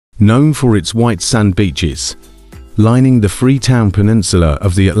known for its white sand beaches, lining the Freetown Peninsula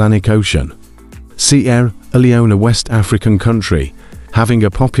of the Atlantic Ocean. Sierra Leone, a West African country, having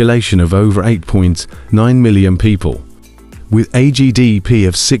a population of over 8.9 million people, with a GDP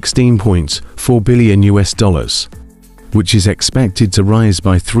of $16.4 billion, which is expected to rise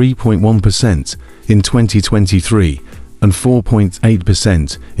by 3.1% in 2023 and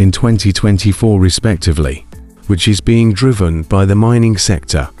 4.8% in 2024 respectively, which is being driven by the mining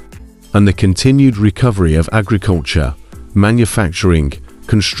sector and the continued recovery of agriculture, manufacturing,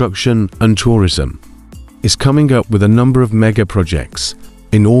 construction and tourism, is coming up with a number of mega projects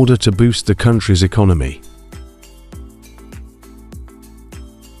in order to boost the country's economy.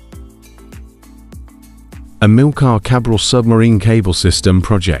 Amilcar Cabral submarine cable system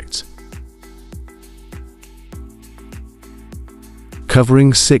project,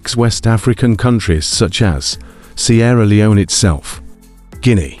 covering 6 West African countries such as Sierra Leone itself,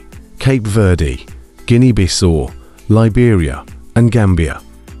 Guinea, Cape Verde, Guinea-Bissau, Liberia and Gambia.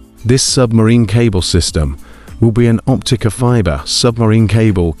 This submarine cable system will be an optic fiber submarine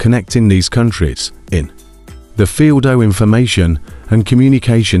cable connecting these countries in the field of information and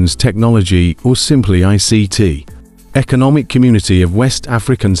communications technology, or simply ICT, Economic Community of West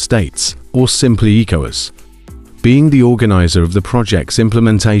African States, or simply ECOWAS, being the organizer of the project's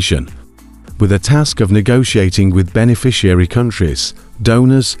implementation, with a task of negotiating with beneficiary countries,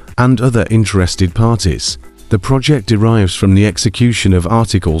 donors and other interested parties. The project derives from the execution of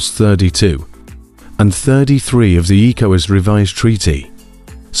Articles 32 and 33 of the ECOWAS revised treaty,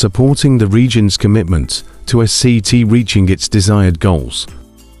 supporting the region's commitment to ICT reaching its desired goals.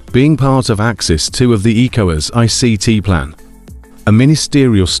 Being part of Axis 2 of the ECOWAS ICT plan, a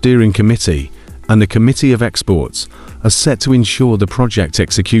ministerial steering committee and a committee of experts are set to ensure the project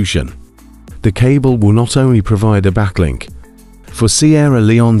execution. The cable will not only provide a backlink for Sierra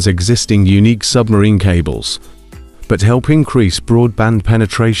Leone's existing unique submarine cables, but help increase broadband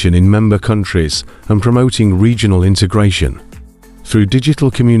penetration in member countries and promoting regional integration through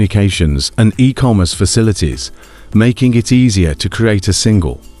digital communications and e-commerce facilities, making it easier to create a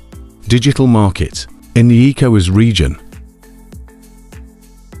single digital market in the ECOWAS region.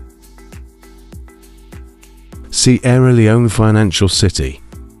 Sierra Leone Financial City,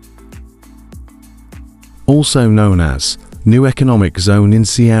 also known as New Economic Zone in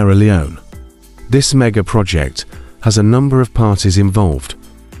Sierra Leone. This mega project has a number of parties involved,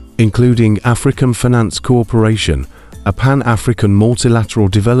 including African Finance Corporation, a Pan-African multilateral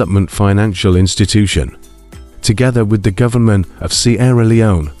development financial institution, together with the government of Sierra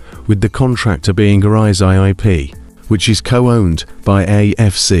Leone, with the contractor being Arise IIP, which is co-owned by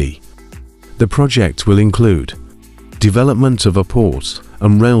AFC. The project will include development of a port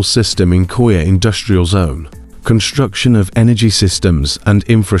and rail system in Koya Industrial Zone, construction of energy systems and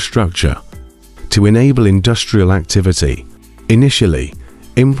infrastructure to enable industrial activity, initially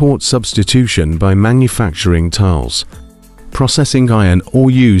import substitution by manufacturing tiles, processing iron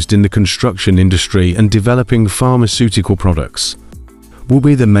ore used in the construction industry, and developing pharmaceutical products will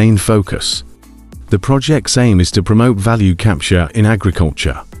be the main focus. The project's aim is to promote value capture in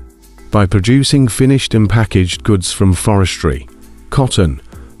agriculture by producing finished and packaged goods from forestry, cotton,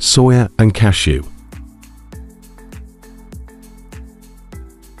 soya and cashew.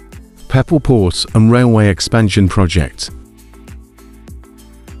 Peppel Port and Railway Expansion Project.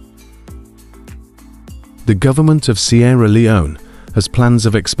 The government of Sierra Leone has plans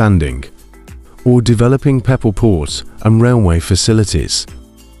of expanding or developing Peppel Port and railway facilities.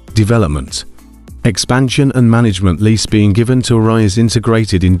 Development, expansion and management lease being given to Arise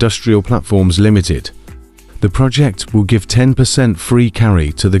Integrated Industrial Platforms Limited. The project will give 10% free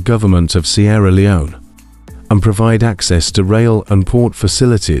carry to the government of Sierra Leone and provide access to rail and port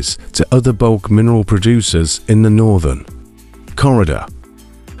facilities to other bulk mineral producers in the northern corridor.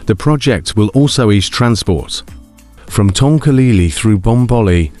 The project will also ease transport from Tonkalili through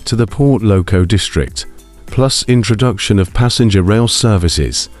Bomboli to the Port Loco district, plus introduction of passenger rail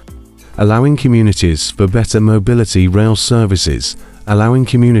services, allowing communities for better mobility rail services, allowing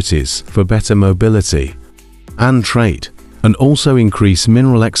communities for better mobility and trade, and also increase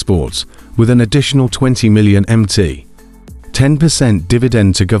mineral exports with an additional 20 million MT, 10%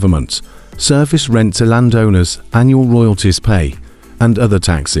 dividend to government, service rent to landowners, annual royalties pay, and other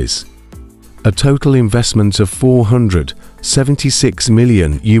taxes. A total investment of $476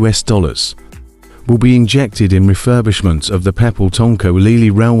 million will be injected in refurbishment of the Peppel-Tonko-Lili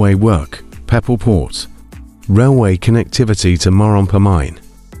railway work, Peppel Port, railway connectivity to Marompa mine,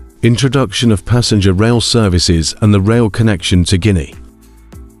 introduction of passenger rail services and the rail connection to Guinea.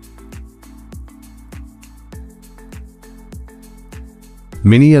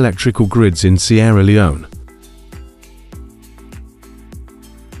 Mini electrical grids in Sierra Leone.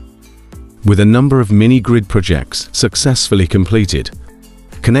 With a number of mini-grid projects successfully completed,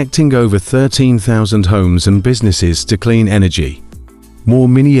 connecting over 13,000 homes and businesses to clean energy. More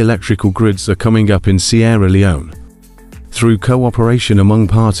mini-electrical grids are coming up in Sierra Leone through cooperation among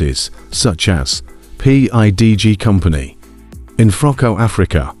parties such as PIDG Company, Infroco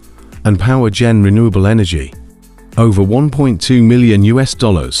Africa, and PowerGen Renewable Energy. Over $1.2 million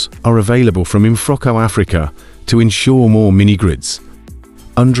are available from Infroco Africa to ensure more mini-grids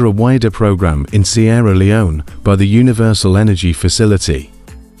under a wider program in Sierra Leone by the Universal Energy Facility.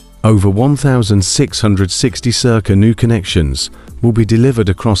 Over 1,660 circa new connections will be delivered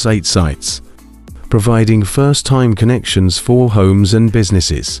across 8 sites, providing first-time connections for homes and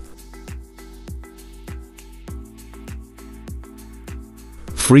businesses.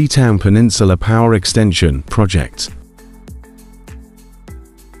 Freetown Peninsula Power Extension Project.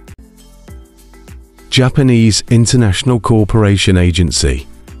 Japanese International Cooperation Agency,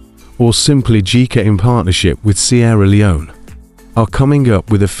 or simply JICA, in partnership with Sierra Leone, are coming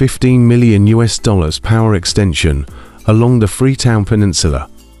up with a $15 million power extension along the Freetown Peninsula,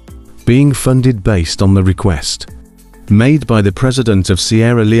 being funded based on the request made by the President of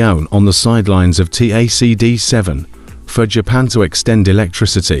Sierra Leone on the sidelines of TACD-7 for Japan to extend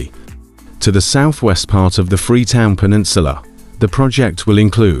electricity to the southwest part of the Freetown Peninsula. The project will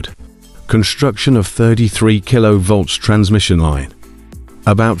include construction of 33 kV transmission line,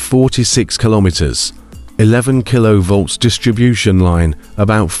 about 46 kilometers, 11 kV distribution line,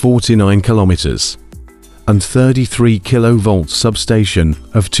 about 49 kilometers, and 33 kV substation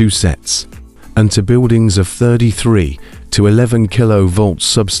of 2 sets, and to buildings of 33 to 11 kV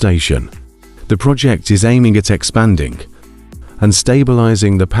substation. The project is aiming at expanding and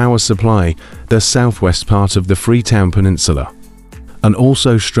stabilizing the power supply the southwest part of the Freetown Peninsula, and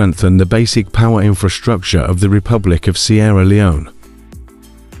also strengthen the basic power infrastructure of the Republic of Sierra Leone.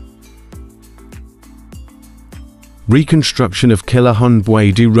 Reconstruction of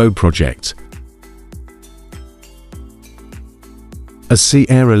Kilahun-Bwaidu Road Project. As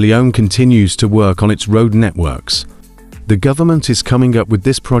Sierra Leone continues to work on its road networks, the government is coming up with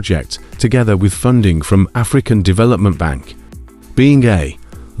this project together with funding from African Development Bank, being a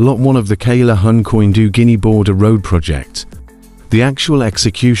Lot 1 of the Kilahun-Bwaidu Guinea Border Road Project. The actual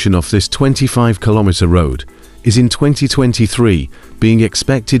execution of this 25-kilometer road is in 2023, being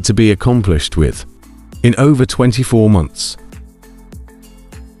expected to be accomplished in over 24 months.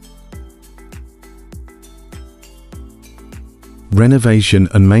 Renovation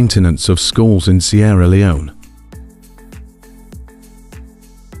and maintenance of schools in Sierra Leone.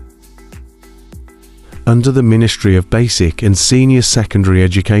 Under the Ministry of Basic and Senior Secondary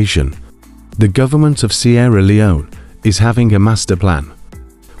Education, the government of Sierra Leone is having a master plan,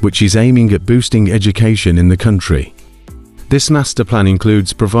 which is aiming at boosting education in the country. This master plan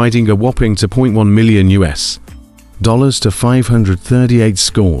includes providing a whopping $2.1 million to 538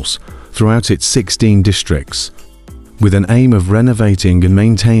 schools throughout its 16 districts, with an aim of renovating and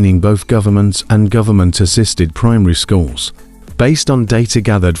maintaining both government and government-assisted primary schools, based on data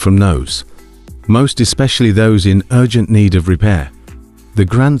gathered from those, most especially those in urgent need of repair. The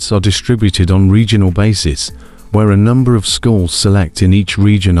grants are distributed on regional basis, where a number of schools select in each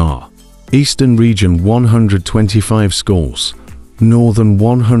region are: Eastern Region 125 schools, Northern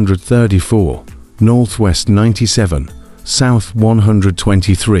 134, Northwest 97, South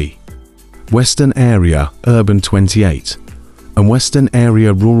 123, Western Area Urban 28, and Western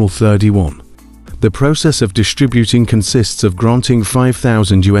Area Rural 31. The process of distributing consists of granting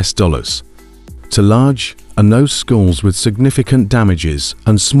 $5,000 to large and those schools with significant damages,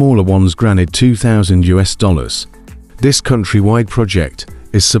 and smaller ones granted $2,000. This countrywide project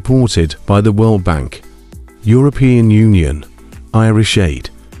is supported by the World Bank, European Union, Irish Aid,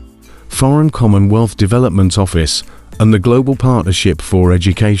 Foreign Commonwealth Development Office, and the Global Partnership for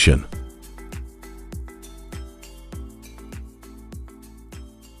Education.